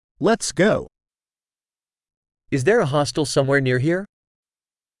Let's go. Is there a hostel somewhere near here?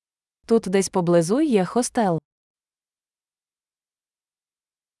 Тут десь поблизу є хостел.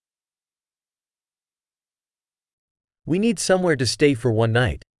 We need somewhere to stay for one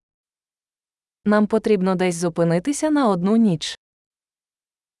night. Нам потрібно десь зупинитися на одну ніч.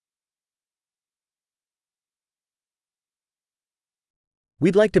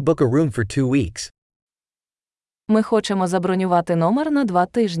 We'd like to book a room for 2 weeks. Ми хочемо забронювати номер на 2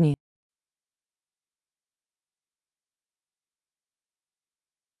 тижні.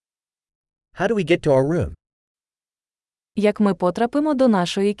 How do we get to our room? Як ми потрапимо до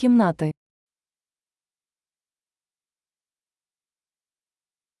нашої кімнати?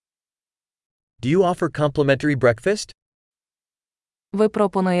 Do you offer complimentary breakfast? Ви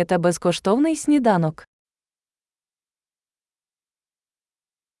пропонуєте безкоштовний сніданок.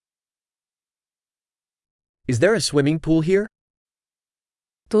 Is there a swimming pool here?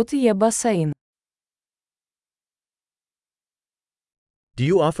 Тут є басейн. Do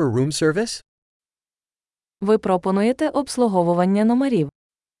you offer room service? Ви пропонуєте обслуговування номерів.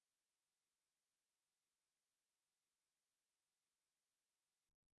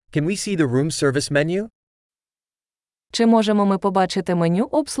 Can we see the room service menu? Чи можемо ми побачити меню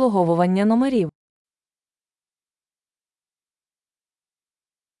обслуговування номерів?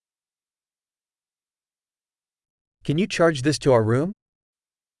 Can you charge this to our room?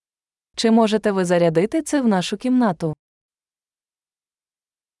 Чи можете ви зарядити це в нашу кімнату?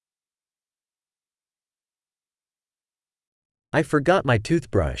 I forgot my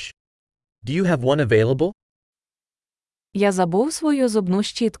toothbrush. Do you have one available? Я забув свою зубну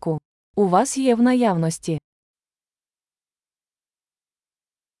щітку. У вас є в наявності.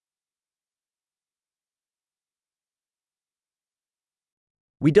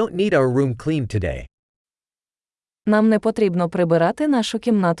 We don't need our room cleaned today. Нам не потрібно прибирати нашу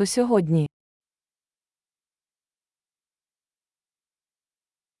кімнату сьогодні.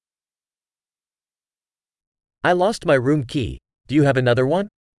 I lost my room key. Do you have another one?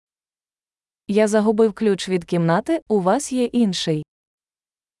 Я загубив ключ від кімнати, у вас є інший.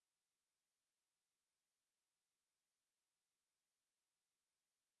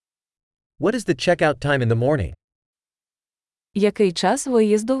 What is the checkout time in the morning? Який час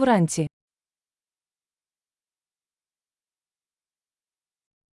виїзду вранці?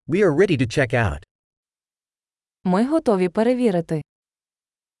 We are ready to check out. Ми готові перевірити.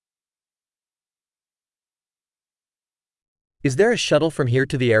 Is there a shuttle from here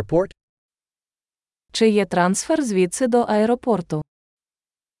to the airport? Чи є трансфер звідси до аеропорту?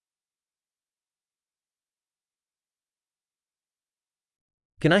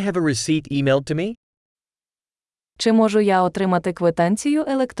 Can I have a receipt emailed to me? Чи можу я отримати квитанцію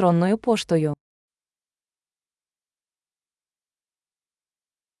електронною поштою?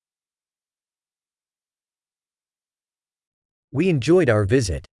 We enjoyed our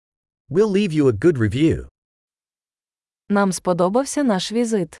visit. We'll leave you a good review. Нам сподобався наш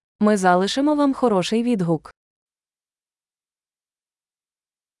візит. Ми залишимо вам хороший відгук.